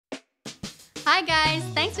Hi guys,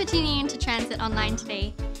 thanks for tuning in to Transit Online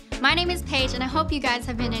today. My name is Paige and I hope you guys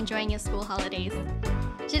have been enjoying your school holidays.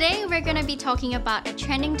 Today we're going to be talking about a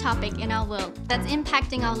trending topic in our world that's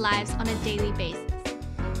impacting our lives on a daily basis.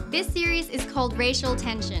 This series is called Racial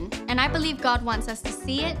Tension, and I believe God wants us to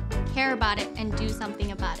see it, care about it, and do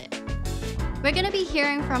something about it. We're going to be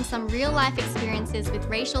hearing from some real-life experiences with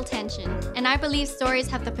racial tension, and I believe stories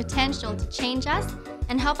have the potential to change us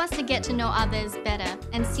and help us to get to know others better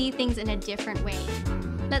and see things in a different way.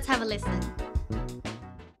 Let's have a listen.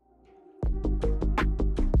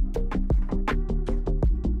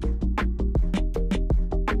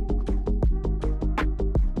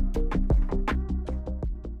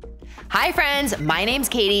 Hi friends, my name's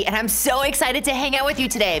Katie and I'm so excited to hang out with you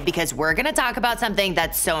today because we're gonna talk about something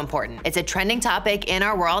that's so important. It's a trending topic in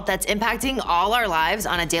our world that's impacting all our lives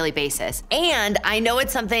on a daily basis. And I know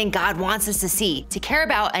it's something God wants us to see, to care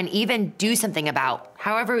about, and even do something about,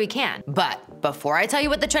 however we can. But before I tell you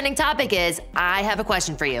what the trending topic is, I have a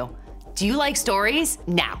question for you. Do you like stories?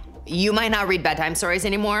 Now, you might not read bedtime stories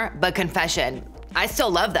anymore, but confession, I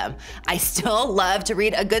still love them. I still love to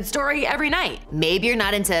read a good story every night. Maybe you're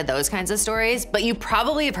not into those kinds of stories, but you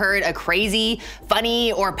probably have heard a crazy,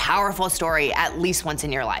 funny, or powerful story at least once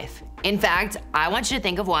in your life. In fact, I want you to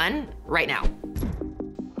think of one right now.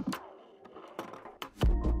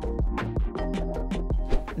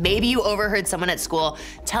 Maybe you overheard someone at school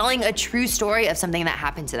telling a true story of something that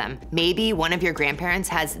happened to them. Maybe one of your grandparents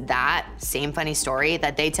has that same funny story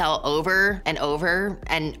that they tell over and over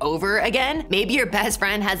and over again. Maybe your best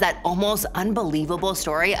friend has that almost unbelievable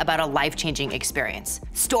story about a life-changing experience.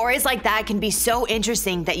 Stories like that can be so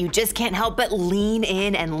interesting that you just can't help but lean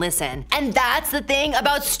in and listen. And that's the thing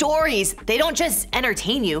about stories. They don't just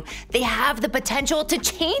entertain you, they have the potential to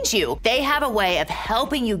change you. They have a way of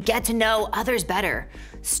helping you get to know others better.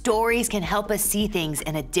 Stories can help us see things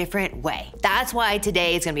in a different way. That's why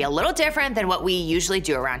today is gonna be a little different than what we usually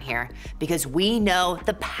do around here, because we know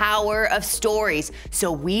the power of stories.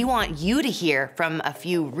 So we want you to hear from a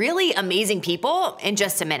few really amazing people in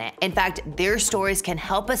just a minute. In fact, their stories can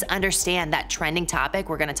help us understand that trending topic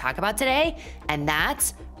we're gonna talk about today, and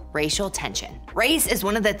that's racial tension. Race is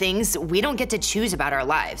one of the things we don't get to choose about our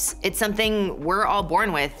lives. It's something we're all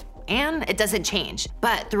born with, and it doesn't change.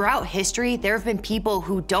 But throughout history, there have been people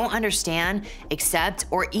who don't understand, accept,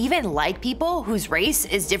 or even like people whose race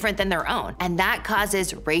is different than their own. And that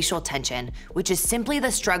causes racial tension, which is simply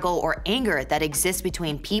the struggle or anger that exists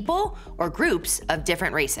between people or groups of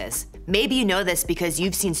different races. Maybe you know this because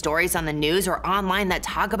you've seen stories on the news or online that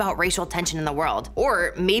talk about racial tension in the world.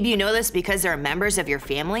 Or maybe you know this because there are members of your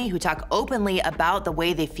family who talk openly about the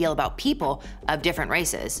way they feel about people of different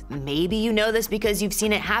races. Maybe you know this because you've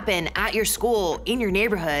seen it happen at your school, in your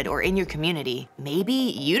neighborhood, or in your community. Maybe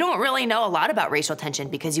you don't really know a lot about racial tension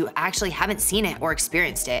because you actually haven't seen it or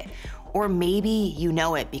experienced it. Or maybe you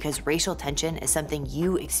know it because racial tension is something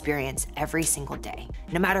you experience every single day.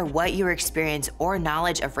 No matter what your experience or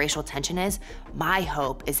knowledge of racial tension is, my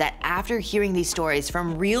hope is that after hearing these stories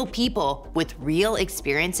from real people with real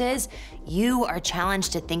experiences, you are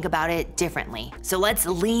challenged to think about it differently. So let's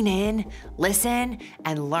lean in, listen,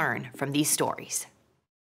 and learn from these stories.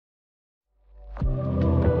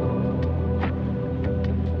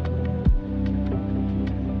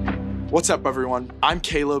 What's up, everyone? I'm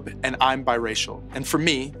Caleb, and I'm biracial. And for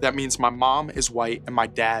me, that means my mom is white and my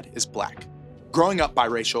dad is black. Growing up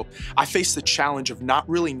biracial, I faced the challenge of not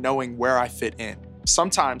really knowing where I fit in.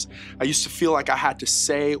 Sometimes I used to feel like I had to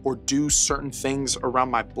say or do certain things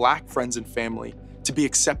around my black friends and family to be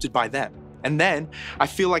accepted by them. And then I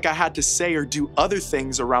feel like I had to say or do other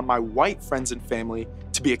things around my white friends and family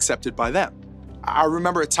to be accepted by them. I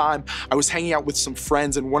remember a time I was hanging out with some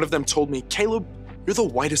friends and one of them told me, "Caleb, you're the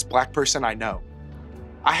whitest black person I know."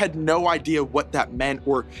 I had no idea what that meant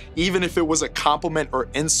or even if it was a compliment or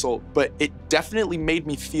insult, but it definitely made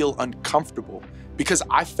me feel uncomfortable because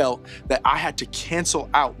I felt that I had to cancel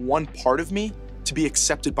out one part of me to be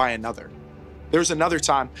accepted by another. There was another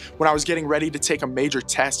time when I was getting ready to take a major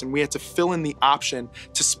test and we had to fill in the option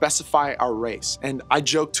to specify our race. And I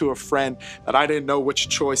joked to a friend that I didn't know which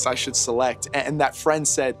choice I should select. And that friend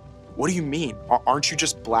said, "What do you mean? Aren't you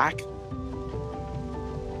just black?"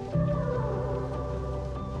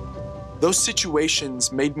 Those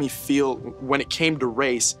situations made me feel when it came to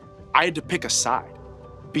race, I had to pick a side,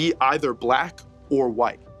 be either black or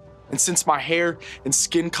white. And since my hair and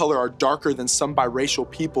skin color are darker than some biracial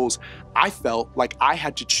people's, I felt like I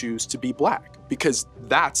had to choose to be black because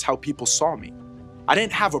that's how people saw me. I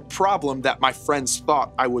didn't have a problem that my friends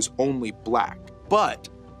thought I was only black, but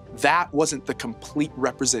that wasn't the complete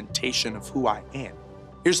representation of who I am.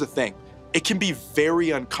 Here's the thing, It can be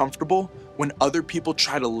very uncomfortable when other people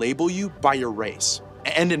try to label you by your race.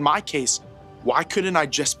 And in my case, why couldn't I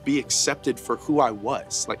just be accepted for who I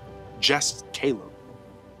was? Like, just Caleb.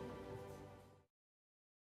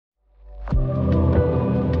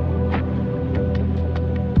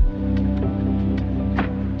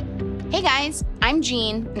 Hey guys, I'm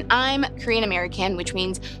Jean, and I'm Korean American, which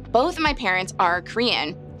means both of my parents are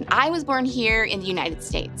Korean, and I was born here in the United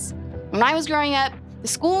States. When I was growing up, the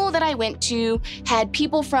school that I went to had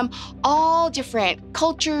people from all different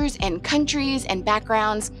cultures and countries and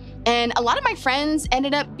backgrounds, and a lot of my friends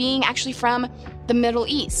ended up being actually from the Middle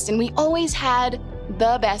East, and we always had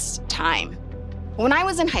the best time. When I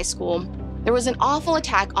was in high school, there was an awful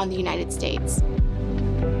attack on the United States.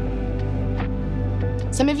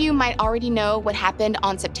 Some of you might already know what happened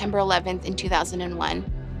on September 11th in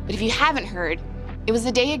 2001, but if you haven't heard, it was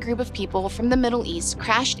the day a group of people from the Middle East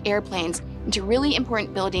crashed airplanes into really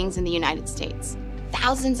important buildings in the United States.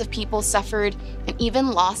 Thousands of people suffered and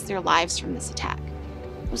even lost their lives from this attack.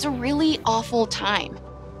 It was a really awful time.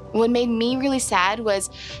 What made me really sad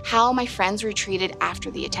was how my friends were treated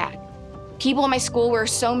after the attack. People in my school were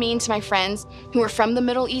so mean to my friends who were from the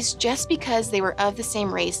Middle East just because they were of the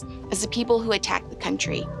same race as the people who attacked the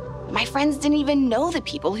country. My friends didn't even know the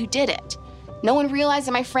people who did it. No one realized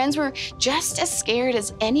that my friends were just as scared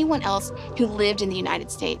as anyone else who lived in the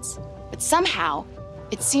United States. But somehow,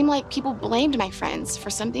 it seemed like people blamed my friends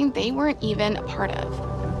for something they weren't even a part of.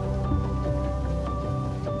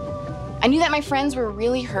 I knew that my friends were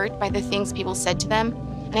really hurt by the things people said to them,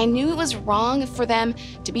 and I knew it was wrong for them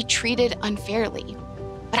to be treated unfairly.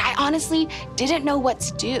 But I honestly didn't know what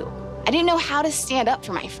to do. I didn't know how to stand up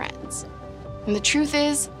for my friends. And the truth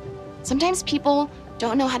is, sometimes people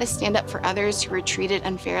don't know how to stand up for others who were treated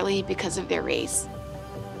unfairly because of their race.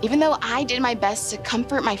 Even though I did my best to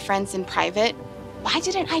comfort my friends in private, why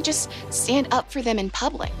didn't I just stand up for them in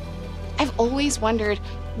public? I've always wondered,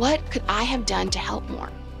 what could I have done to help more?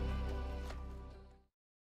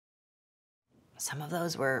 Some of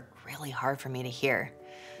those were really hard for me to hear,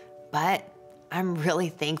 but I'm really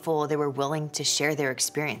thankful they were willing to share their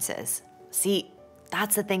experiences. See,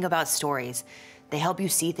 that's the thing about stories. They help you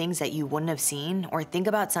see things that you wouldn't have seen or think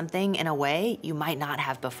about something in a way you might not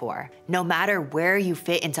have before. No matter where you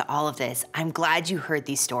fit into all of this, I'm glad you heard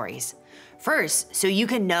these stories. First, so you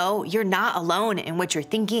can know you're not alone in what you're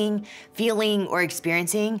thinking, feeling, or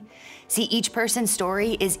experiencing. See, each person's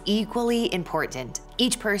story is equally important.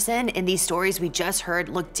 Each person in these stories we just heard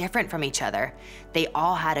looked different from each other. They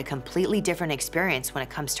all had a completely different experience when it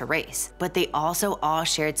comes to race, but they also all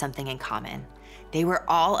shared something in common. They were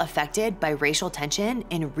all affected by racial tension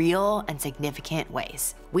in real and significant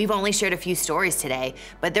ways. We've only shared a few stories today,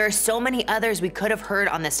 but there are so many others we could have heard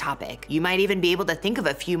on this topic. You might even be able to think of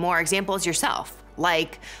a few more examples yourself.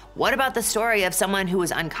 Like, what about the story of someone who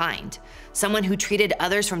was unkind? Someone who treated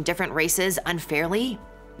others from different races unfairly?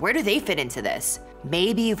 Where do they fit into this?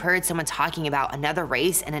 Maybe you've heard someone talking about another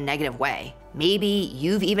race in a negative way. Maybe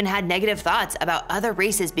you've even had negative thoughts about other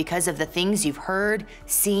races because of the things you've heard,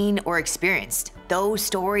 seen, or experienced. Those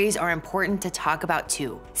stories are important to talk about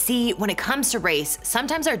too. See, when it comes to race,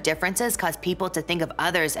 sometimes our differences cause people to think of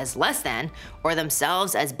others as less than or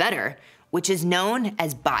themselves as better, which is known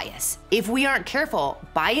as bias. If we aren't careful,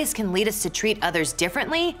 bias can lead us to treat others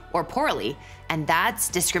differently or poorly, and that's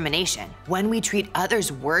discrimination. When we treat others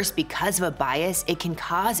worse because of a bias, it can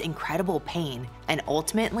cause incredible pain, and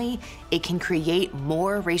ultimately, it can create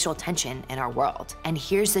more racial tension in our world. And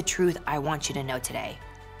here's the truth I want you to know today.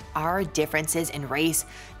 Our differences in race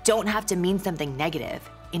don't have to mean something negative.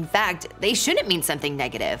 In fact, they shouldn't mean something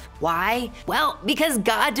negative. Why? Well, because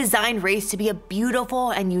God designed race to be a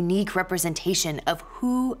beautiful and unique representation of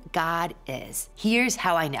who God is. Here's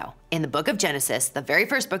how I know. In the book of Genesis, the very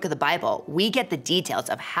first book of the Bible, we get the details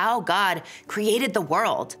of how God created the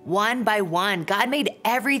world. One by one, God made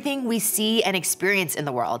everything we see and experience in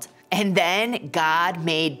the world. And then God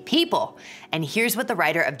made people. And here's what the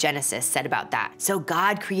writer of Genesis said about that. So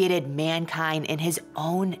God created mankind in his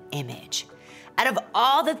own image. Out of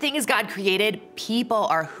all the things God created, people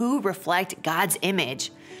are who reflect God's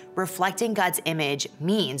image. Reflecting God's image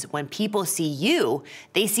means when people see you,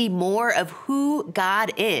 they see more of who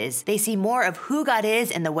God is. They see more of who God is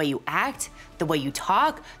in the way you act, the way you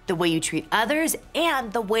talk, the way you treat others,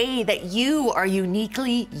 and the way that you are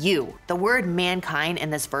uniquely you. The word mankind in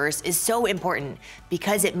this verse is so important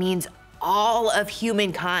because it means all of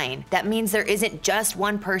humankind. That means there isn't just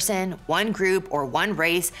one person, one group, or one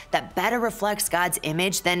race that better reflects God's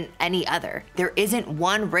image than any other. There isn't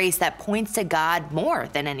one race that points to God more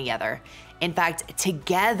than any other. In fact,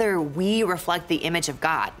 together we reflect the image of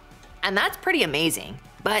God. And that's pretty amazing.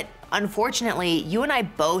 But Unfortunately, you and I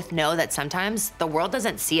both know that sometimes the world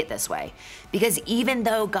doesn't see it this way. Because even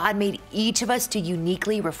though God made each of us to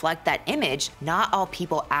uniquely reflect that image, not all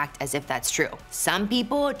people act as if that's true. Some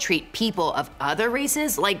people treat people of other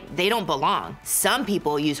races like they don't belong. Some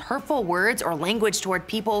people use hurtful words or language toward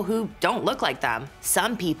people who don't look like them.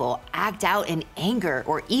 Some people act out in anger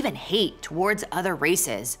or even hate towards other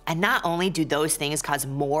races. And not only do those things cause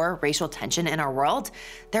more racial tension in our world,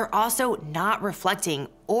 they're also not reflecting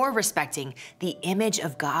or respecting the image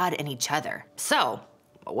of God in each other. So,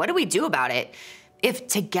 what do we do about it? If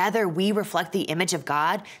together we reflect the image of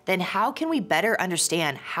God, then how can we better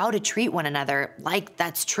understand how to treat one another like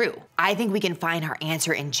that's true? I think we can find our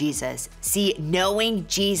answer in Jesus. See, knowing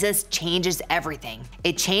Jesus changes everything.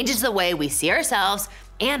 It changes the way we see ourselves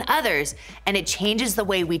and others, and it changes the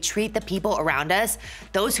way we treat the people around us,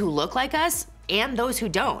 those who look like us and those who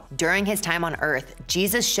don't. During his time on earth,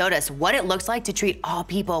 Jesus showed us what it looks like to treat all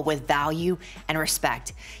people with value and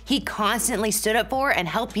respect. He constantly stood up for and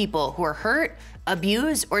helped people who are hurt,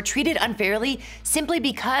 abused, or treated unfairly simply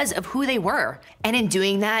because of who they were. And in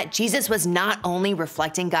doing that, Jesus was not only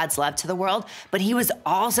reflecting God's love to the world, but he was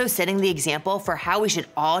also setting the example for how we should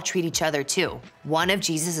all treat each other too. One of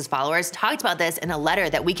Jesus' followers talked about this in a letter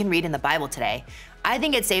that we can read in the Bible today. I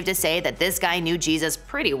think it's safe to say that this guy knew Jesus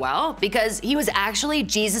pretty well because he was actually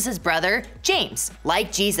Jesus' brother, James.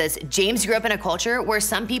 Like Jesus, James grew up in a culture where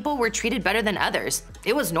some people were treated better than others.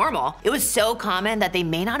 It was normal. It was so common that they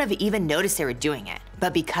may not have even noticed they were doing it.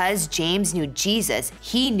 But because James knew Jesus,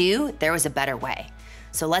 he knew there was a better way.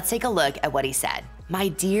 So let's take a look at what he said. My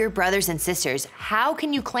dear brothers and sisters, how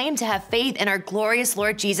can you claim to have faith in our glorious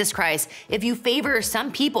Lord Jesus Christ if you favor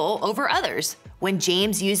some people over others? When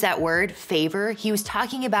James used that word, favor, he was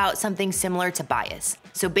talking about something similar to bias.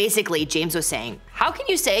 So basically, James was saying, how can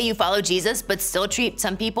you say you follow Jesus but still treat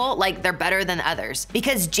some people like they're better than others?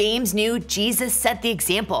 Because James knew Jesus set the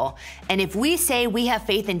example. And if we say we have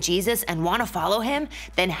faith in Jesus and want to follow him,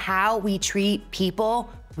 then how we treat people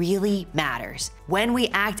really matters. When we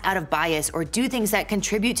act out of bias or do things that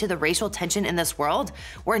contribute to the racial tension in this world,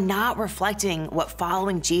 we're not reflecting what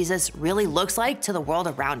following Jesus really looks like to the world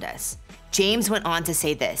around us. James went on to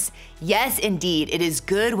say this, yes, indeed, it is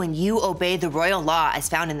good when you obey the royal law as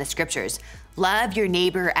found in the scriptures. Love your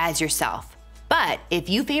neighbor as yourself. But if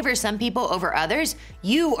you favor some people over others,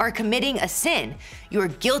 you are committing a sin. You are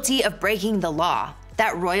guilty of breaking the law.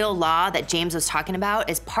 That royal law that James was talking about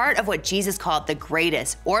is part of what Jesus called the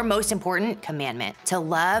greatest or most important commandment, to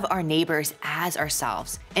love our neighbors as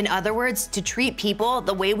ourselves. In other words, to treat people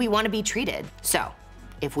the way we want to be treated. So,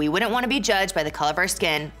 if we wouldn't want to be judged by the color of our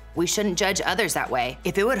skin, we shouldn't judge others that way.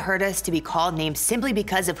 If it would hurt us to be called names simply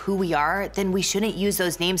because of who we are, then we shouldn't use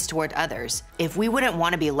those names toward others. If we wouldn't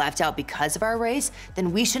want to be left out because of our race,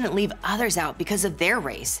 then we shouldn't leave others out because of their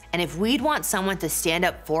race. And if we'd want someone to stand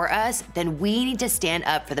up for us, then we need to stand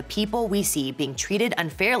up for the people we see being treated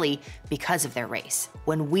unfairly because of their race.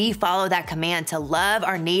 When we follow that command to love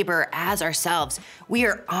our neighbor as ourselves, we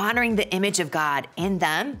are honoring the image of God in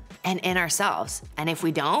them and in ourselves. And if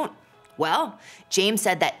we don't, well, James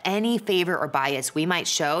said that any favor or bias we might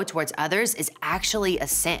show towards others is actually a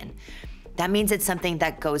sin. That means it's something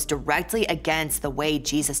that goes directly against the way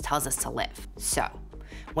Jesus tells us to live. So,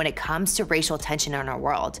 when it comes to racial tension in our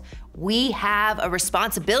world, we have a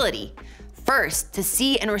responsibility. First, to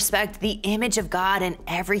see and respect the image of God in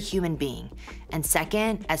every human being. And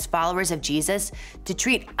second, as followers of Jesus, to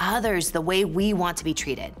treat others the way we want to be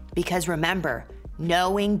treated. Because remember,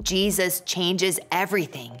 knowing Jesus changes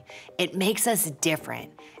everything. It makes us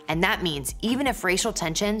different. And that means even if racial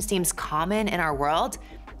tension seems common in our world,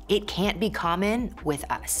 it can't be common with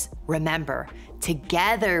us. Remember,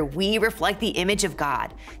 together we reflect the image of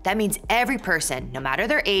God. That means every person, no matter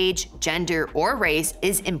their age, gender, or race,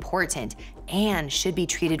 is important and should be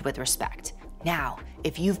treated with respect. Now,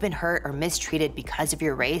 if you've been hurt or mistreated because of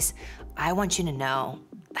your race, I want you to know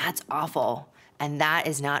that's awful. And that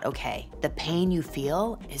is not okay. The pain you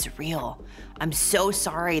feel is real. I'm so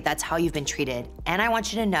sorry that's how you've been treated. And I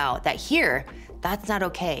want you to know that here, that's not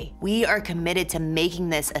okay. We are committed to making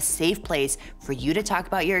this a safe place for you to talk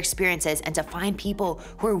about your experiences and to find people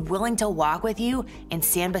who are willing to walk with you and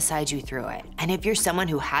stand beside you through it. And if you're someone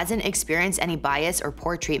who hasn't experienced any bias or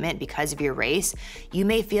poor treatment because of your race, you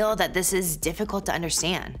may feel that this is difficult to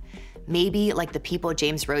understand. Maybe, like the people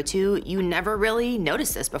James wrote to, you never really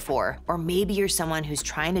noticed this before. Or maybe you're someone who's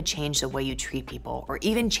trying to change the way you treat people, or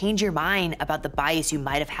even change your mind about the bias you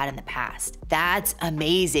might have had in the past. That's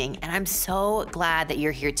amazing, and I'm so glad that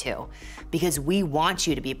you're here too, because we want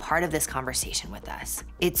you to be part of this conversation with us.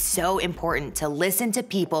 It's so important to listen to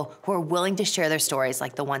people who are willing to share their stories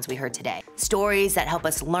like the ones we heard today. Stories that help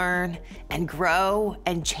us learn and grow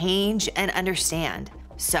and change and understand.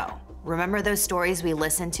 So, remember those stories we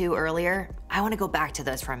listened to earlier? I want to go back to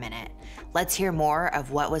those for a minute. Let's hear more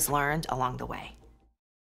of what was learned along the way.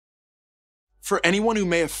 For anyone who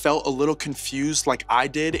may have felt a little confused like I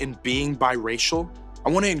did in being biracial, I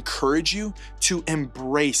want to encourage you to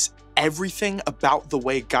embrace everything about the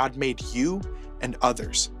way God made you and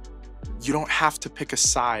others. You don't have to pick a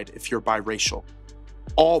side if you're biracial.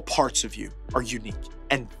 All parts of you are unique,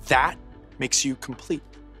 and that makes you complete.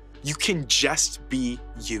 You can just be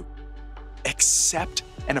you. Accept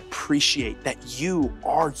and appreciate that you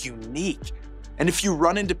are unique. And if you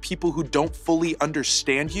run into people who don't fully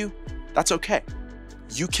understand you, that's okay.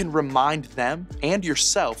 You can remind them and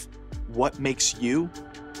yourself what makes you,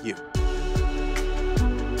 you.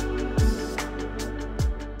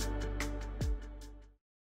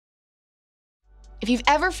 If you've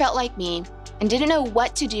ever felt like me and didn't know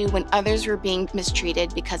what to do when others were being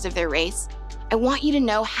mistreated because of their race, I want you to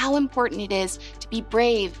know how important it is to be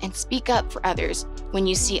brave and speak up for others when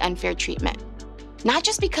you see unfair treatment. Not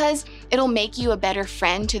just because it'll make you a better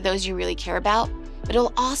friend to those you really care about, but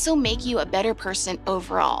it'll also make you a better person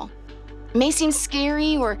overall. It may seem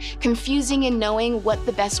scary or confusing in knowing what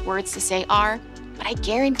the best words to say are, but I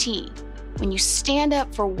guarantee when you stand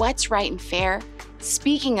up for what's right and fair,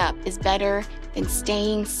 speaking up is better than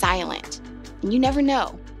staying silent. And you never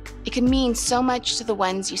know. It could mean so much to the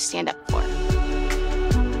ones you stand up for.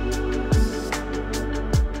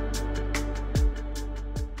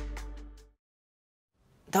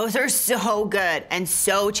 Those are so good and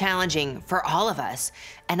so challenging for all of us.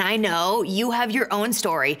 And I know you have your own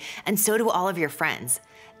story, and so do all of your friends.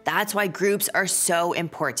 That's why groups are so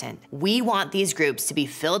important. We want these groups to be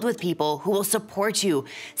filled with people who will support you,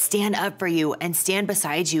 stand up for you, and stand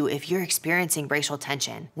beside you if you're experiencing racial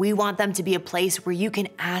tension. We want them to be a place where you can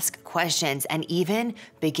ask questions and even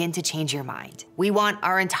begin to change your mind. We want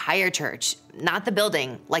our entire church, not the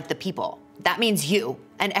building, like the people. That means you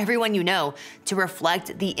and everyone you know to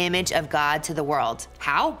reflect the image of God to the world.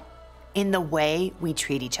 How? In the way we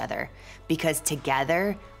treat each other, because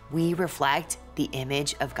together we reflect the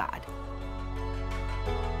image of God.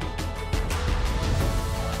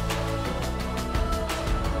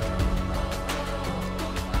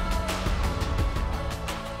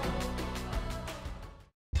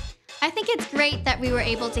 I think it's great that we were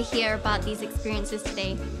able to hear about these experiences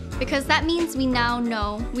today, because that means we now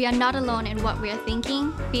know we are not alone in what we are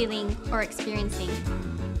thinking, feeling, or experiencing.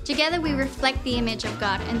 Together we reflect the image of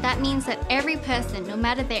God, and that means that every person, no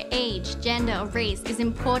matter their age, gender, or race, is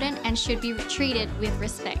important and should be treated with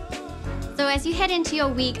respect. So as you head into your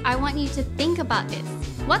week, I want you to think about this.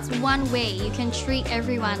 What's one way you can treat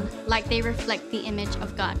everyone like they reflect the image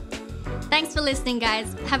of God? Thanks for listening,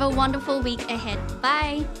 guys. Have a wonderful week ahead.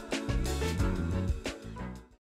 Bye!